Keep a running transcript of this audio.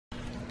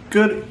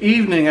Good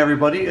evening,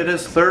 everybody. It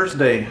is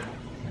Thursday,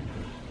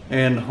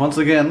 and once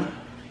again,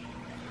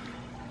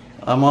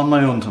 I'm on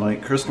my own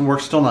tonight. Kristen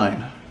works till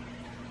 9.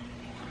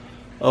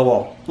 Oh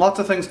well, lots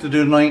of things to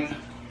do tonight.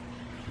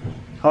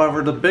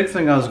 However, the big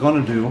thing I was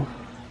going to do,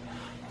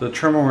 the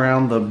trim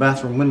around the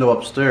bathroom window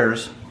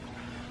upstairs,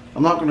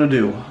 I'm not going to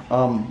do.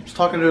 I was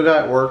talking to a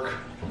guy at work.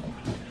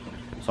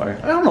 Sorry,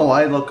 I don't know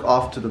why I look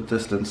off to the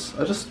distance.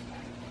 I just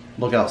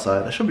look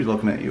outside. I should be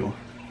looking at you.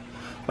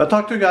 I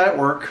talked to a guy at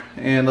work,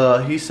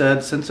 and he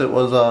said since it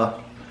was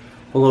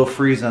below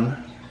freezing,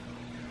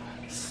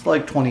 it's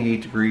like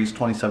 28 degrees,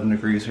 27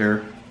 degrees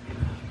here,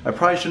 I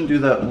probably shouldn't do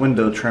that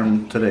window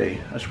trim today.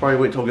 I should probably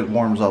wait till it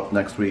warms up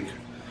next week.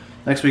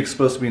 Next week's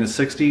supposed to be in the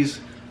 60s.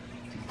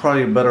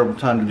 Probably a better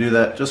time to do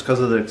that just because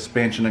of the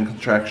expansion and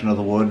contraction of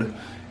the wood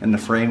and the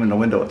frame and the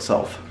window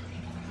itself.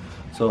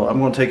 So I'm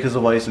going to take his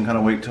advice and kind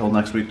of wait till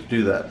next week to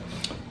do that.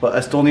 But I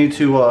still need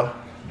to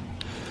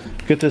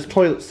get this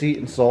toilet seat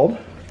installed.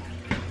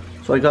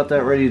 So I got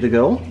that ready to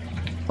go.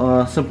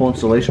 Simple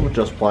installation with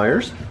just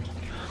pliers.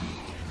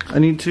 I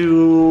need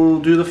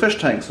to do the fish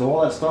tank, so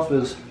all that stuff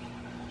is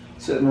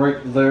sitting right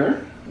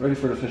there, ready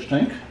for the fish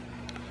tank.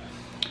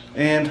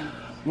 And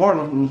more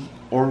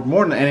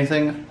than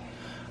anything,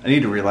 I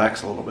need to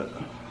relax a little bit.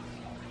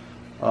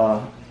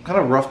 Kind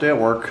of a rough day at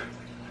work.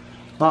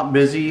 Not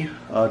busy,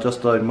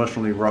 just an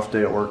emotionally rough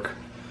day at work.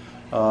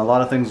 A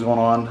lot of things going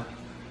on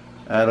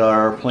at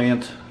our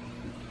plant,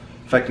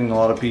 affecting a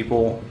lot of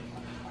people.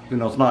 You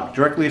know, it's not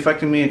directly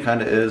affecting me, it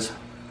kind of is.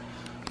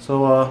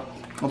 So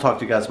I'll talk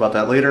to you guys about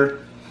that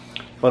later.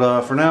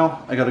 But for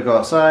now, I gotta go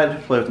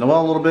outside, play with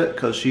Noel a little bit,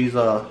 because she's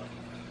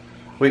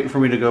waiting for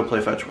me to go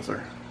play fetch with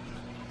her.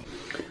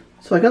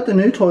 So I got the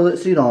new toilet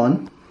seat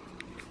on,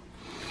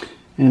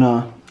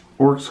 and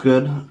works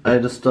good. I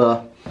just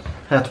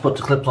have to put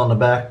the clips on the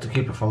back to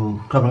keep it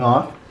from coming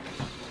off.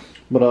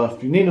 But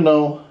if you need to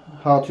know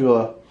how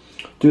to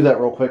do that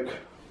real quick,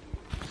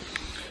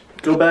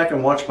 go back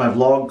and watch my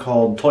vlog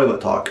called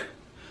Toilet Talk.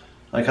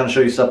 I kind of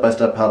show you step by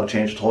step how to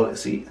change the toilet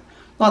seat.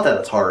 Not that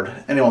it's hard,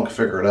 anyone can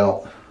figure it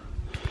out.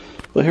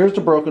 But here's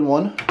the broken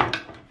one.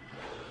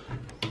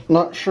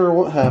 Not sure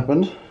what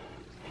happened.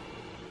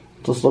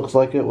 Just looks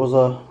like it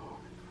was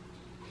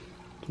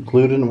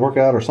glue didn't work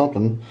out or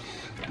something.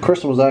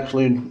 Kristen was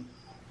actually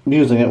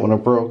using it when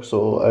it broke,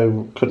 so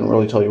I couldn't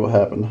really tell you what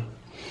happened.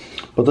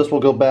 But this will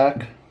go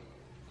back,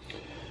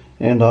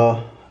 and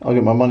I'll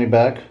get my money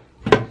back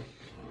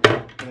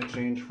in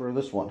exchange for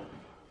this one.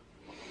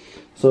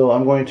 So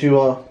I'm going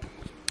to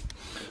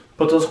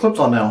put those clips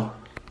on now.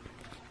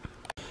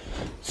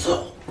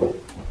 So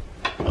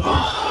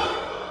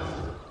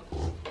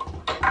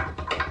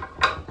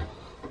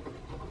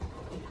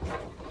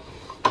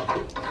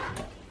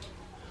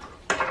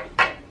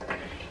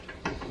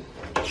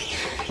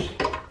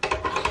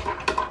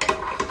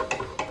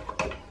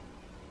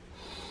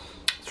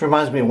this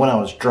reminds me of when I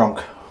was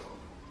drunk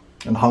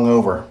and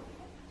hungover.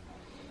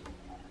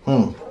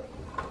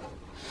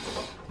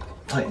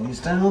 Tighten these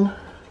down.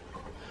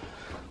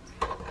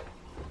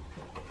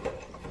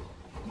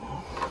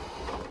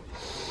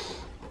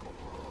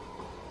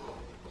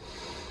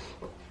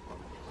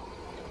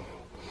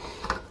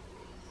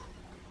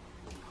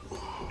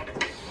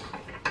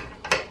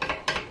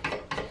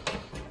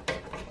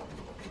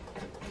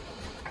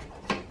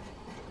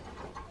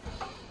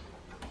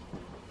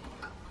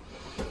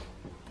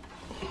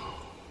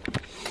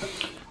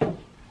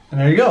 And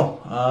there you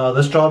go.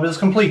 This job is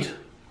complete.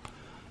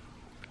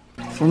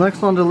 So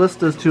next on the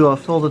list is to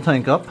fill the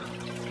tank up.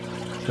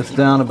 It's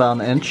down about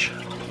an inch.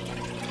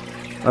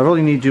 I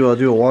really need to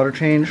do a water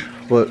change,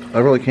 but I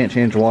really can't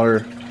change the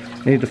water.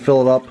 I need to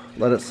fill it up,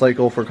 let it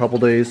cycle for a couple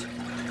days,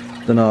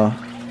 then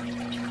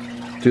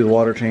do the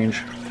water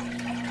change.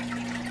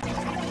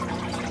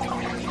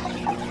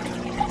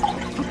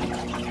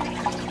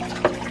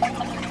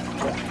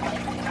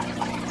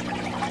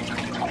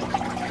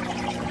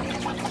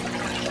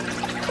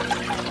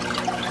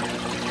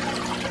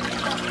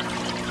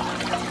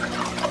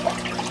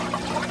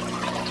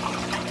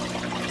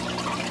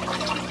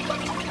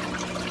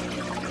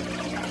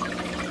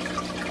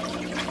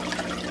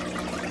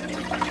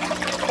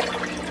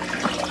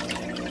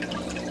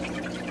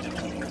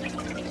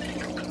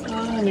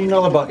 I need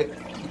another bucket. You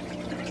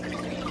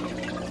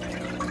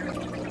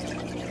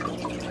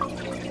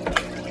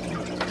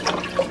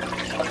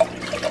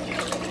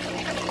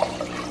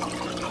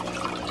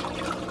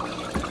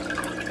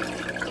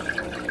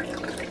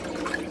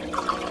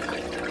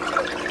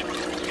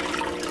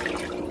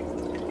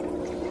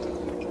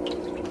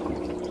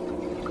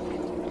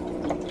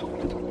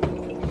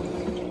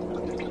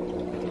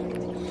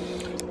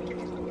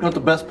know what the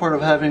best part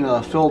of having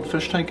a filled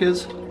fish tank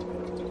is?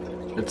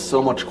 It's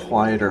so much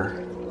quieter.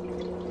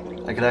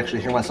 I can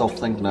actually hear myself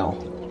think now.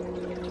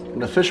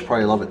 And the fish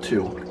probably love it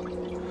too.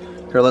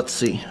 Here, let's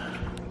see.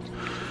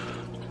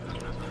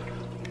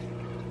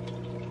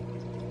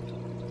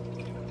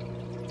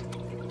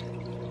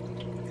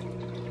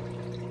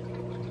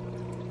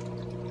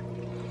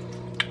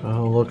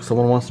 Oh look,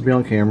 someone wants to be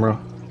on camera.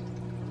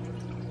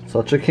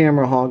 Such a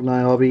camera hog,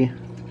 Niobe.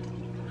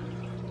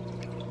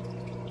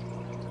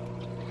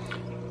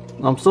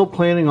 I'm still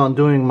planning on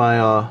doing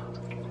my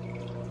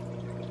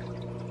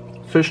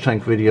fish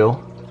tank video.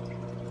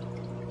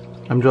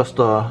 I'm just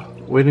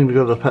waiting to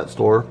go to the pet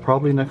store,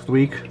 probably next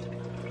week.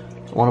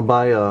 I want to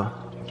buy a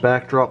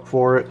backdrop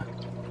for it,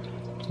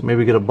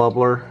 maybe get a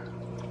bubbler,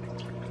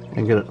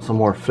 and get some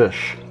more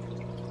fish.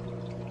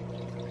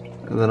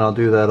 And then I'll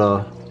do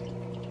that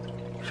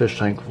fish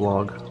tank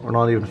vlog, or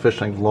not even fish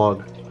tank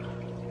vlog,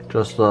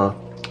 just a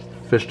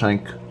fish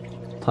tank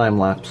time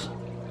lapse.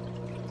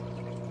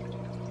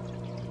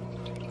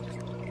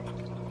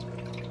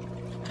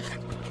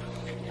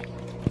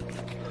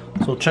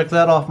 So check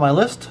that off my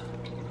list.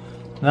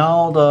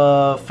 Now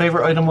the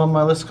favorite item on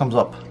my list comes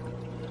up.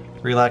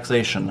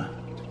 Relaxation.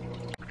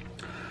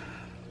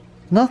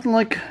 Nothing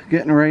like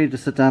getting ready to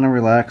sit down and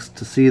relax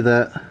to see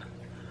that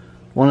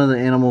one of the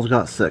animals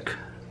got sick.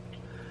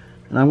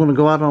 And I'm going to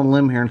go out on a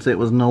limb here and say it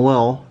was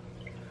Noel,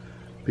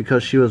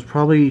 because she was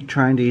probably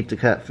trying to eat the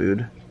cat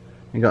food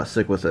and got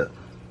sick with it.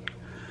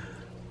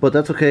 But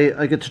that's okay,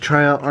 I get to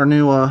try out our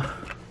new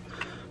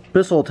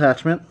Bissell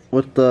attachment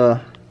with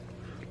the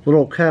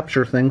little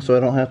capture thing, so I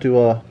don't have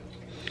to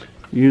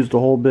use the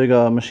whole big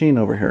machine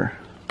over here.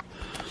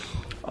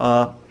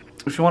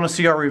 If you want to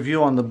see our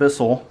review on the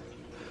Bissell,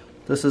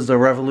 this is the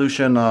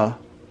Revolution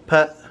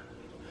Pet.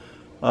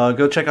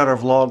 Go check out our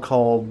vlog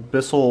called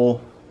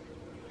Bissell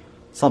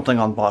something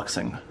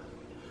unboxing.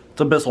 It's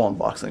a Bissell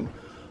unboxing.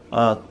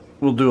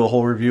 We'll do a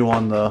whole review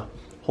on the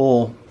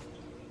whole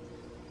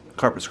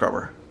carpet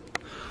scrubber.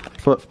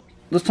 But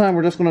this time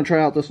we're just going to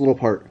try out this little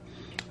part,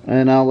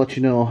 and I'll let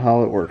you know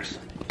how it works.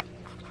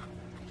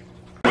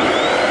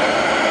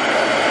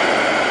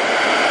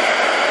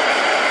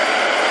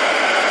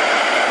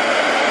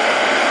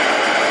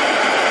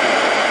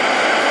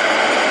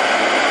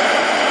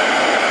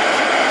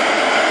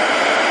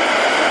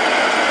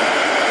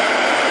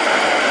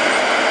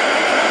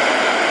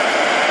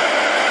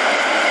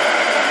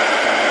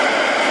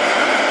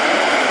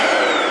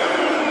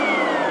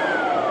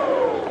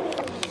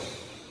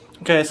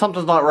 Okay,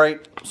 something's not right,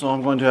 so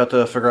I'm going to have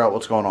to figure out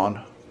what's going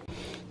on.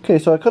 Okay,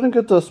 so I couldn't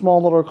get the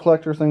small little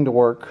collector thing to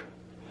work.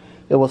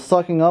 It was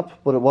sucking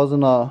up, but it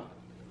wasn't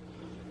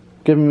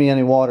giving me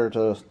any water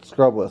to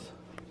scrub with.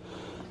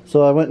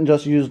 So I went and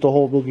just used the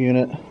whole big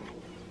unit.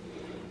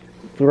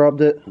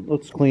 Rubbed it,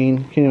 looks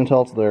clean, can't even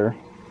tell it's there.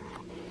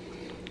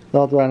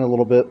 I'll dry it a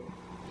little bit,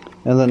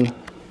 and then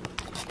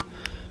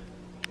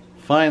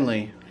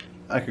finally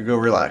I could go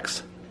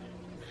relax.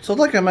 So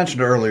like I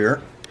mentioned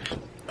earlier,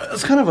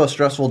 it's kind of a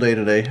stressful day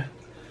today,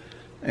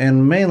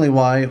 and mainly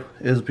why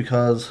is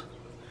because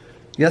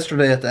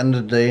yesterday at the end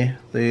of the day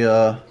they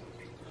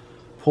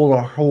pulled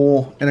our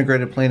whole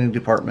integrated planing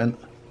department.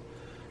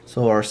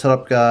 So our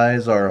setup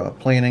guys, our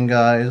planing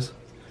guys,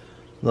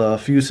 the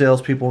few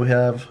salespeople we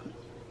have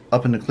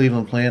up in the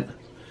Cleveland plant,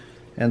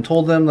 and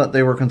told them that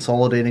they were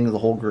consolidating the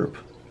whole group,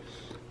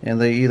 and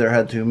they either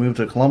had to move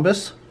to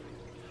Columbus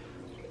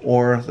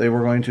or they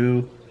were going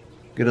to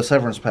get a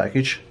severance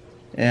package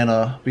and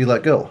be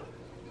let go.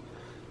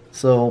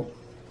 So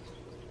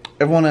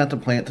everyone at the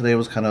plant today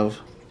was kind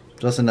of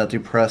just in that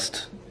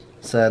depressed,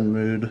 sad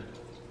mood.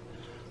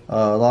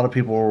 A lot of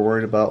people were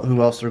worried about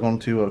who else they're going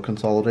to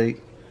consolidate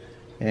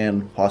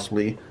and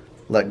possibly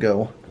let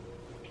go.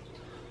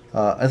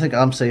 I think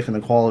I'm safe in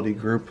the quality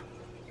group.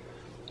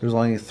 There's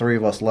only 3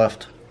 of us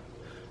left.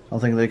 I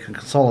don't think they can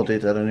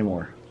consolidate that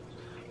anymore.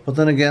 But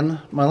then again,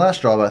 my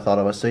last job I thought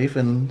I was safe,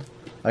 and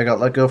I got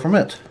let go from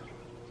it.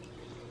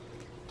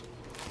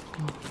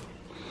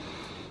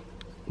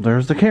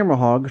 There's the camera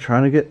hog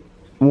trying to get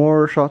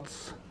more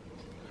shots.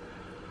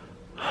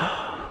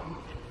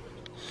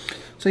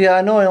 So yeah,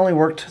 I know I only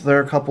worked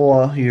there a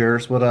couple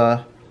years,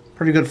 but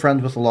pretty good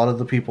friends with a lot of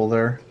the people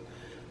there,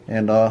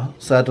 and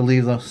sad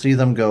to see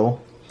them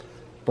go.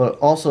 But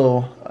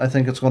also, I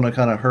think it's going to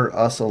kind of hurt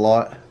us a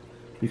lot,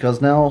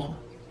 because now,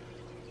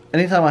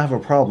 anytime I have a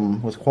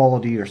problem with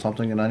quality or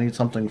something and I need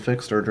something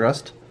fixed or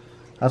addressed,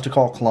 I have to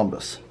call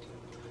Columbus.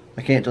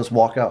 I can't just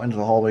walk out into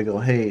the hallway and go,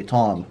 "Hey,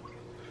 Tom,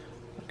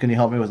 can you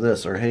help me with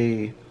this?" Or,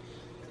 "Hey,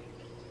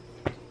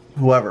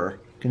 whoever,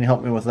 can you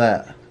help me with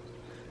that?"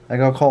 I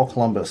gotta call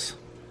Columbus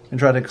and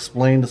try to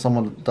explain to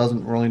someone that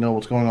doesn't really know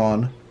what's going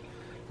on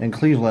in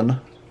Cleveland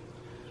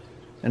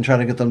and try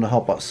to get them to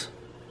help us.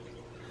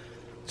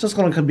 It's just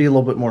going to be a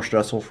little bit more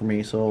stressful for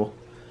me, so,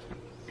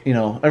 you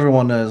know,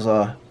 everyone is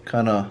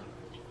kind of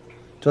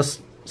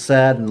just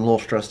sad and a little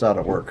stressed out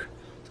at work.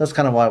 So that's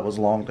kind of why it was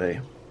a long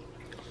day.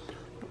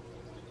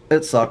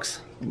 It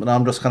sucks, but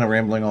I'm just kind of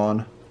rambling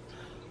on.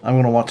 I'm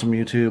going to watch some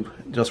YouTube,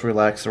 just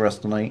relax the rest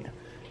of the night,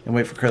 and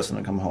wait for Kristen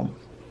to come home.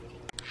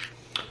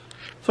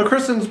 So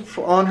Kristen's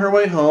on her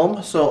way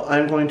home, so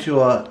I'm going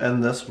to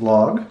end this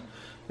vlog,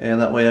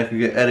 and that way I could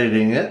get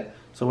editing it.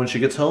 So when she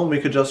gets home, we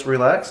could just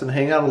relax and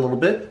hang out a little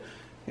bit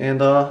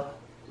and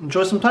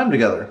enjoy some time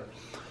together.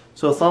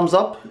 So thumbs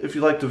up if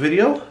you liked the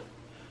video.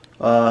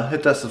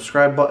 Hit that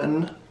subscribe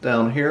button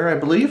down here, I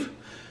believe,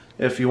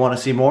 if you want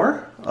to see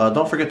more.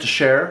 Don't forget to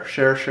share.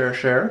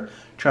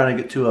 Trying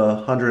to get to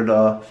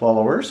 100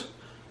 followers.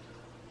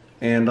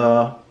 And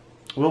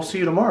we'll see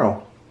you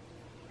tomorrow.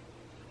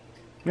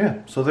 Yeah,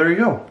 so there you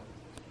go.